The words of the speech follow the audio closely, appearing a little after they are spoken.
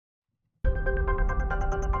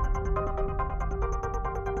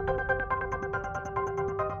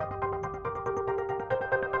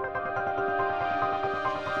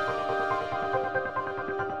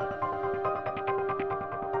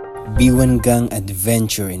B1 Gang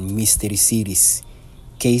Adventure and Mystery Series,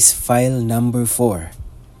 Case File Number 4,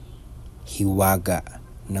 Hiwaga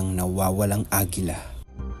ng Nawawalang Agila.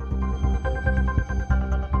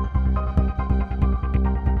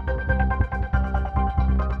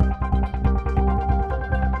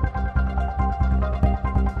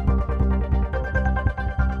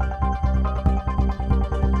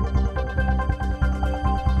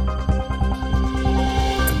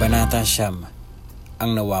 Kabanata Siyam,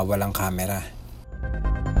 ang nawawalang kamera.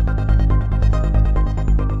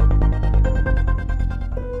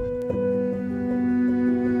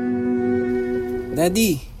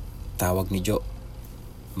 Daddy, tawag ni Joe.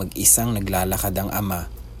 Mag-isang naglalakad ang ama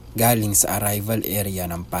galing sa arrival area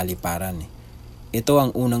ng paliparan. Ito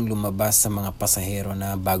ang unang lumabas sa mga pasahero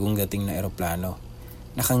na bagong dating na eroplano.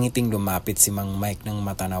 Nakangiting lumapit si Mang Mike nang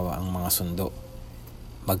matanawa ang mga sundo.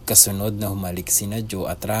 Magkasunod na humalik sina Joe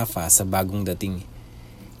at Rafa sa bagong dating.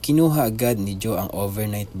 Kinuha agad ni Joe ang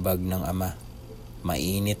overnight bag ng ama.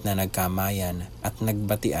 Mainit na nagkamayan at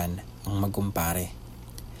nagbatian ang magkumpare.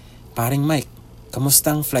 Paring Mike, kamusta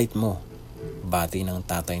ang flight mo? Bati ng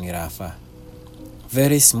tatay ni Rafa.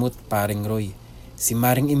 Very smooth, paring Roy. Si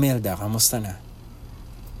Maring Imelda, kamusta na?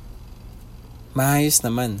 Maayos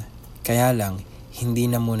naman. Kaya lang, hindi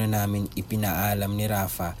na muna namin ipinaalam ni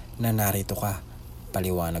Rafa na narito ka.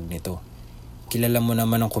 Paliwanag nito. Kilala mo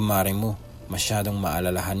naman ang kumare mo. Masyadong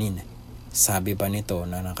maalalahanin. Sabi pa nito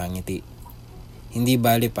na nakangiti. Hindi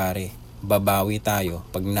bali pare, babawi tayo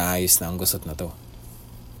pag naayos na ang gusot na to.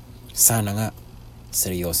 Sana nga,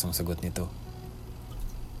 seryosong sagot nito.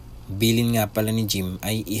 Bilin nga pala ni Jim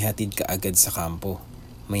ay ihatid ka agad sa kampo.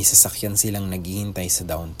 May sasakyan silang naghihintay sa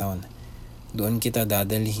downtown. Doon kita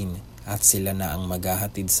dadalhin at sila na ang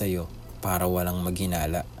maghahatid sa'yo para walang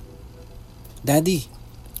maghinala. Daddy,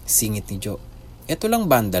 singit ni Joe. Eto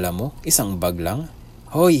lang bandala mo? Isang bag lang?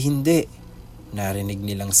 Hoy, hindi! Narinig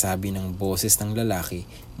nilang sabi ng boses ng lalaki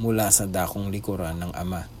mula sa dakong likuran ng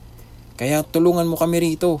ama. Kaya tulungan mo kami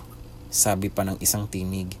rito, sabi pa ng isang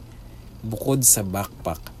tinig. Bukod sa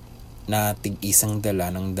backpack na tig-isang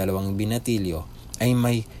dala ng 2 binatilyo, ay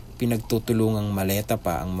may pinagtutulungang maleta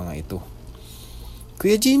pa ang mga ito.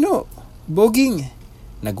 Kuya Gino, boging!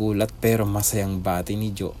 Nagulat pero masayang bati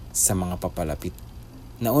ni Joe sa mga papalapit.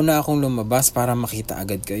 Nauna akong lumabas para makita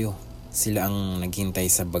agad kayo. Sila ang naghintay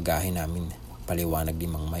sa bagahe namin, paliwanag ni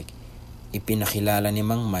Mang Mike. Ipinakilala ni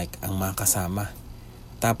Mang Mike ang mga kasama.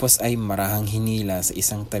 Tapos ay marahang hinila sa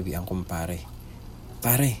isang tabi ang kumpare.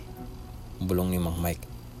 Pare, bulong ni Mang Mike,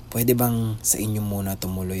 pwede bang sa inyo muna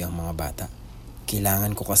tumuloy ang mga bata?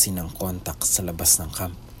 Kailangan ko kasi ng contact sa labas ng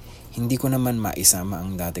camp. Hindi ko naman maisama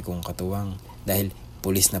ang dati kong katuwang dahil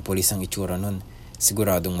pulis na pulis ang itsura nun.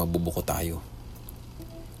 Siguradong mabubuko tayo.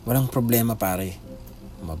 Walang problema pare.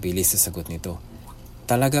 Mabilis sa sagot nito.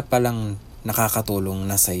 Talaga palang nakakatulong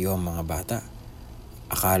na sa iyo ang mga bata.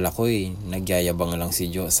 Akala ko nagyayabang lang si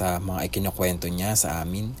Joe sa mga ikinakwento niya sa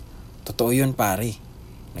amin. Totoo yun pare.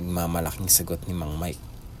 Nagmamalaking sagot ni Mang Mike.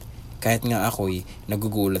 Kahit nga ako'y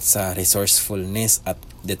nagugulat sa resourcefulness at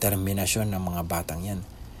determinasyon ng mga batang yan.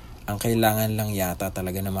 Ang kailangan lang yata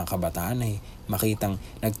talaga ng mga kabataan ay makitang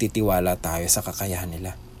nagtitiwala tayo sa kakayahan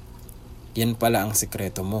nila. Yan pala ang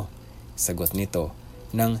sekreto mo, sagot nito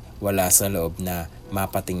nang wala sa loob na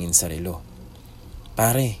mapatingin sa relo.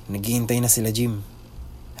 Pare, naghihintay na sila Jim.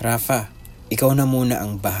 Rafa, ikaw na muna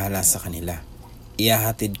ang bahala sa kanila.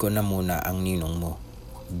 Ihahatid ko na muna ang ninong mo.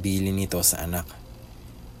 Bili nito sa anak.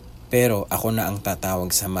 Pero ako na ang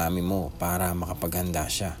tatawag sa mami mo para makapaghanda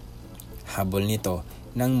siya. Habol nito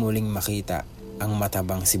nang muling makita ang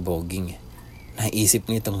matabang si Boging. Naisip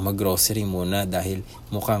nitong mag-grocery muna dahil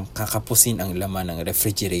mukhang kakapusin ang laman ng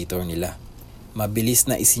refrigerator nila. Mabilis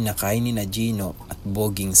na isinakay ni na Gino at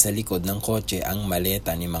Boging sa likod ng kotse ang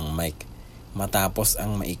maleta ni Mang Mike. Matapos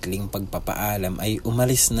ang maikling pagpapaalam ay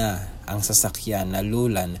umalis na ang sasakyan na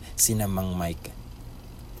lulan sina Mang Mike.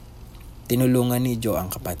 Tinulungan ni Joe ang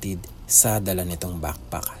kapatid sa dala nitong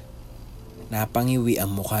backpack. Napangiwi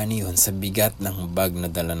ang mukha niyon sa bigat ng bag na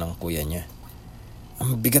dala ng kuya niya.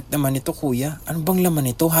 Ang bigat naman ito kuya. Ano bang laman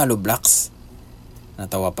ito? Hollow blocks?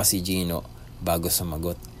 Natawa pa si Gino bago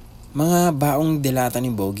sumagot. Mga baong dilata ni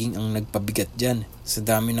Boging ang nagpabigat dyan. Sa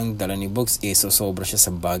dami ng dala ni Bogs sobra siya sa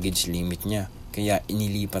baggage limit niya. Kaya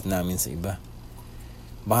inilipat namin sa iba.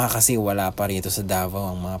 Baka kasi wala pa rito sa Davao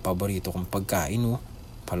ang mga paborito kong pagkain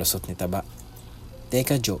Palusot ni Taba.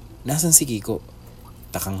 Teka Joe, nasan si Kiko?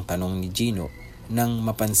 Takang tanong ni Gino nang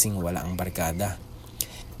mapansing wala ang barkada.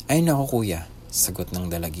 Ay nako kuya, sagot ng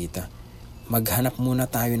dalagita. Maghanap muna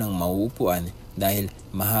tayo ng mauupuan dahil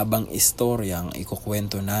mahabang istorya ang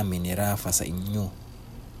ikukwento namin ni Rafa sa inyo.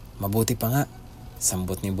 Mabuti pa nga,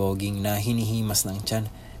 Sambot ni Boging na hinihimas ng tiyan.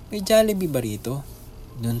 May Jollibee ba rito?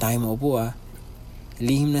 Doon tayo maupo ah.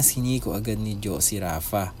 Lihim na siniko agad ni Joe si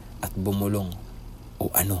Rafa at bumulong.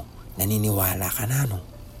 O ano, naniniwala ka na no?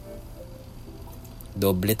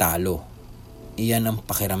 Doble talo. Iyan ang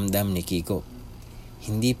pakiramdam ni Kiko.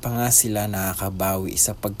 Hindi pa nga sila nakakabawi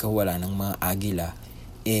sa pagkawala ng mga agila.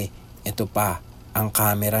 Ito pa, ang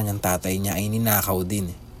kamera ng tatay niya ay ninakaw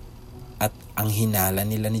din. At ang hinala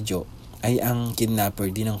nila ni Joe ay ang kidnapper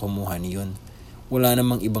din ang kumuha niyon. Wala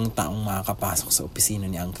namang ibang taong makakapasok sa opisina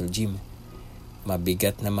ni Uncle Jim.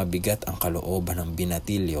 Mabigat na mabigat ang kalooban ng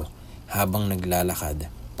binatilyo habang naglalakad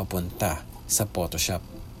papunta sa Photoshop.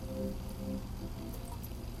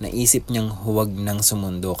 Naisip niyang huwag nang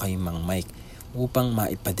sumundo kay Mang Mike upang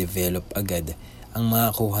maipadevelop agad ang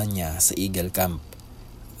mga kuha niya sa Eagle Camp.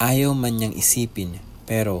 Ayaw man niyang isipin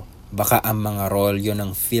pero baka ang mga rolyo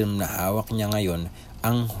ng film na hawak niya ngayon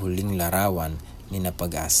ang huling larawan ni na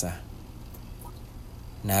Pag-asa.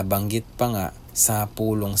 Nabanggit pa nga sa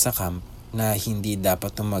pulong sa camp na hindi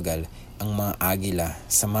dapat tumagal ang mga agila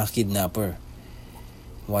sa mga kidnapper.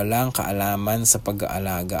 Walang kaalaman sa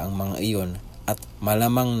pag-aalaga ang mga iyon at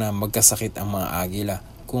malamang na magkasakit ang mga agila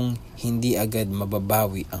kung hindi agad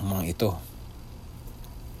mababawi ang mga ito.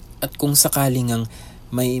 At kung sakaling ang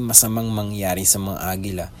may masamang mangyari sa mga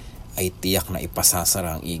agila ay tiyak na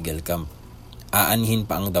ipasasara ang Eagle Camp. Aanhin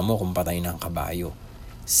pa ang damo kung patay ng kabayo.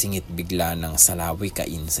 Singit bigla ng salawi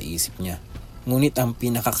kain sa isip niya. Ngunit ang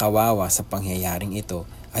pinakakawawa sa pangyayaring ito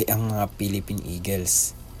ay ang mga Philippine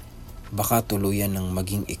Eagles. Baka tuluyan ng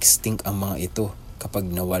maging extinct ang mga ito kapag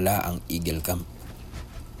nawala ang Eagle Camp.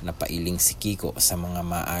 Napailing si Kiko sa mga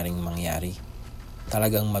maaring mangyari.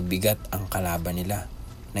 Talagang mabigat ang kalaban nila.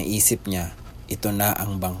 Naisip niya, ito na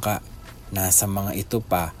ang bangka. Nasa mga ito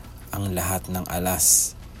pa ang lahat ng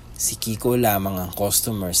alas. Si Kiko lamang ang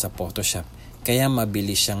customer sa Photoshop kaya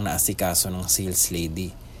mabilis siyang naasikaso ng sales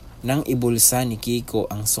lady. Nang ibulsa ni Kiko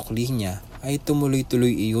ang sukli niya ay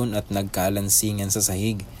tumuloy-tuloy iyon at nagkalansingan sa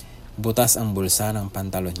sahig. Butas ang bulsa ng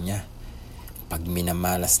pantalon niya. Pag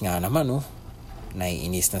minamalas nga naman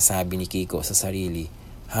naiinis na sabi ni Kiko sa sarili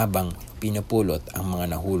habang pinupulot ang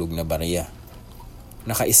mga nahulog na barya.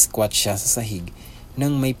 Naka-squat siya sa sahig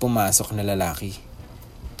nang may pumasok na lalaki.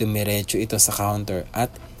 Dumiretso ito sa counter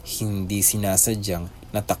at hindi sinasadyang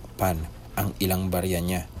natakpan ang ilang barya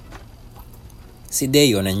niya. Si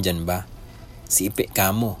Deo nandyan ba? Si Ipe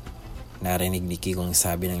kamo. Narinig ni Kikong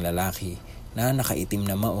sabi ng lalaki na nakaitim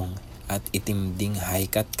na maong at itim ding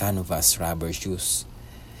high-cut canvas rubber shoes.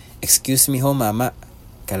 Excuse me ho mama,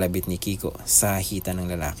 kalabit ni Kiko sa hita ng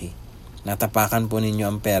lalaki. Natapakan po ninyo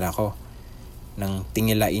ang pera ko. Nang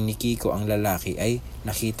tingilain ni Kiko ang lalaki ay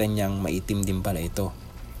nakita niyang maitim din pala ito.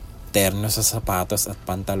 Terno sa sapatos at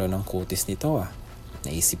pantalon ng kutis nito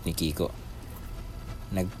naisip ni Kiko.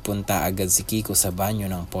 Nagpunta agad si Kiko sa banyo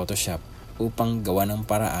ng Photoshop upang gawa ng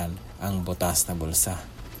paraan ang butas na bulsa.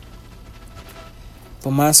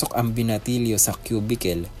 Pumasok ang binatilyo sa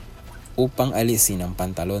cubicle upang alisin ang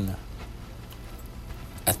pantalon.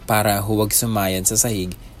 At para huwag sumayad sa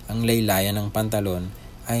sahig ang laylayan ng pantalon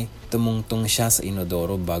ay tumungtong siya sa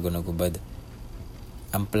inodoro bago nagubad.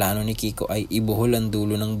 Ang plano ni Kiko ay ibuhol ang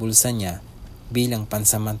dulo ng bulsa niya bilang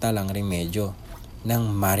pansamantalang remedyo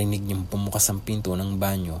nang marinig niyang bumukas ang pinto ng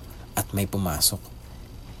banyo at may pumasok.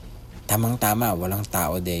 Tamang-tama, walang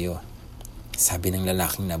tao Deo. Sabi ng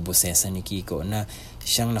lalaking nabusesa ni Kiko na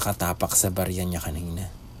siyang nakatapak sa barya niya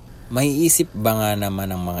kanina. May isip ba nga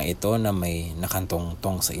naman ng mga ito na may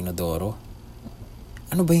nakantong-tong sa inodoro?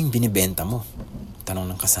 Ano ba yung binibenta mo? Tanong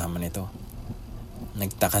ng kasama nito.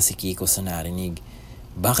 Nagtaka si Kiko sa narinig.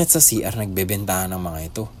 Bakit sa CR nagbebentahan ng mga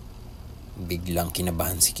ito? Biglang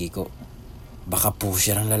kinabahan si Kiko. Baka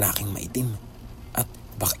pusher ang lalaking maitim. At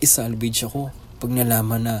baka isalvage ako pag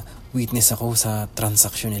nalaman na witness ako sa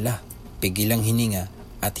transaksyon nila. Pigilang hininga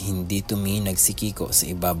at hindi tuminag si Kiko sa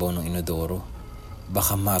ibabaw ng inodoro.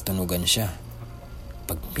 Baka matunugan siya.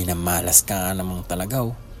 Pag pinamalas ka nga namang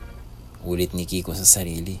talagaw, ulit ni Kiko sa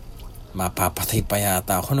sarili. Mapapatay pa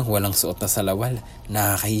yata ako nang walang suot na salawal.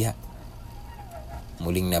 Nakakahiya.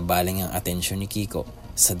 Muling nabaling ang atensyon ni Kiko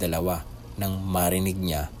sa dalawa nang marinig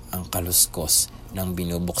niya ang kaluskos ng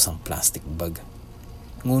binubuksang plastic bag.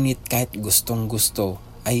 Ngunit kahit gustong gusto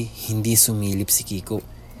ay hindi sumilip si Kiko.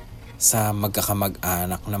 Sa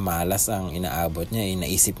magkakamag-anak na malas ang inaabot niya ay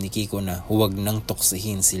naisip ni Kiko na huwag nang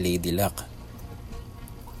tuksihin si Lady Luck.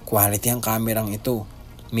 Quality ang kamerang ito,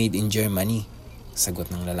 made in Germany, sagot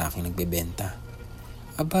ng lalaking nagbebenta.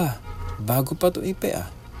 Aba, bago pa to Ipe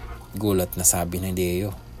gulat na sabi ng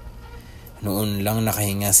Deo. Noon lang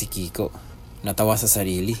nakahinga si Kiko. Natawa sa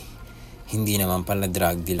sarili. Hindi naman pala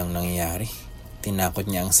drug deal ang nangyayari. Tinakot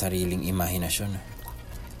niya ang sariling imahinasyon.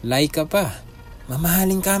 Leica pa.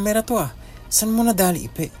 Mamahaling camera to ah. San mo nadali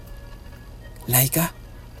ipe? Leica?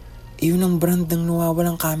 Iyon ang brand ng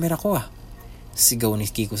nawawalang camera ko ah. Sigaw ni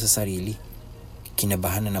Kiko sa sarili.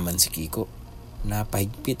 Kinabahan na naman si Kiko.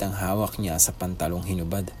 Napahigpit ang hawak niya sa pantalong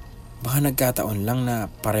hinubad. Baka nagkataon lang na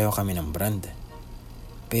pareho kami ng brand.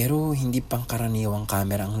 Pero hindi pangkaraniwang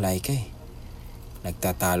camera ang Leica eh.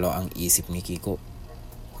 Nagtatalo ang isip ni Kiko.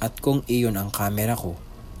 At kung iyon ang camera ko,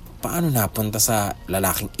 paano napunta sa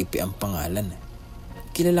lalaking ipi ang pangalan?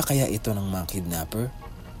 Kilala kaya ito ng mga kidnapper?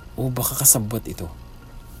 O baka kasabot ito?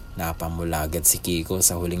 Napamulagad si Kiko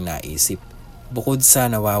sa huling naisip. Bukod sa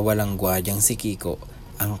nawawalang gwardyang si Kiko,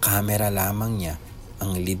 ang camera lamang niya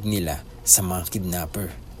ang lead nila sa mga kidnapper.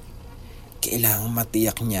 Kailangang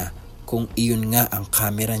matiyak niya kung iyon nga ang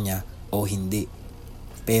camera niya o hindi.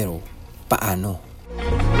 Pero paano?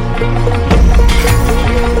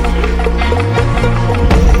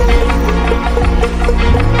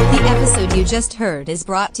 The episode you just heard is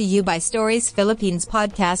brought to you by Stories Philippines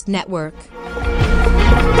Podcast Network.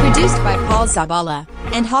 Produced by Paul Zabala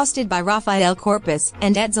and hosted by Rafael Corpus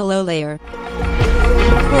and Edsel Olayer.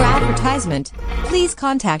 For advertisement, please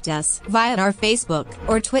contact us via our Facebook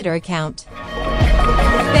or Twitter account.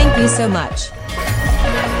 Thank you so much.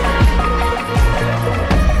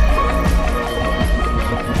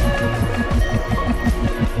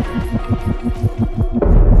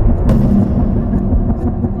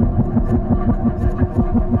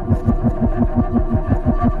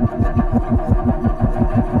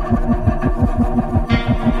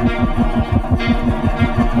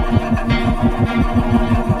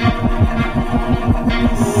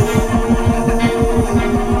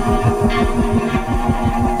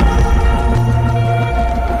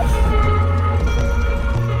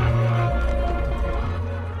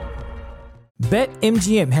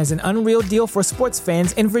 BetMGM has an unreal deal for sports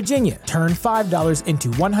fans in Virginia. Turn $5 into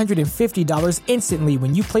 $150 instantly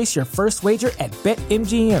when you place your first wager at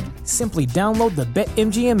BetMGM. Simply download the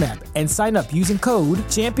BetMGM app and sign up using code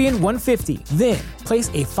Champion150. Then, place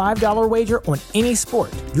a $5 wager on any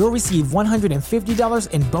sport. You'll receive $150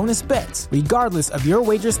 in bonus bets, regardless of your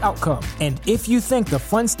wager's outcome. And if you think the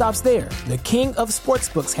fun stops there, the king of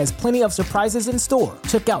sportsbooks has plenty of surprises in store.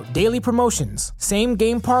 Check out daily promotions,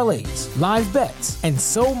 same-game parlays, live bets, and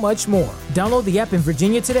so much more. Download the app in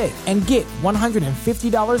Virginia today and get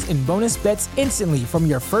 $150 in bonus bets instantly from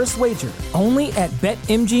your first wager. Only at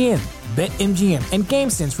BetMGM. BetMGM and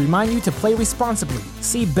GameSense remind you to play responsibly.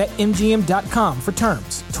 See BetMGM.com for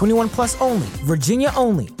terms. 21 plus only. Virginia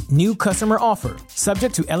only. New customer offer.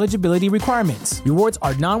 Subject to eligibility requirements. Rewards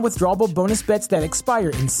are non-withdrawable bonus bets that expire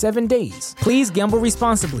in 7 days. Please gamble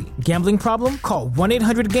responsibly. Gambling problem? Call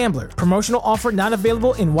 1-800-GAMBLER. Promotional offer not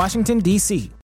available in Washington, D.C.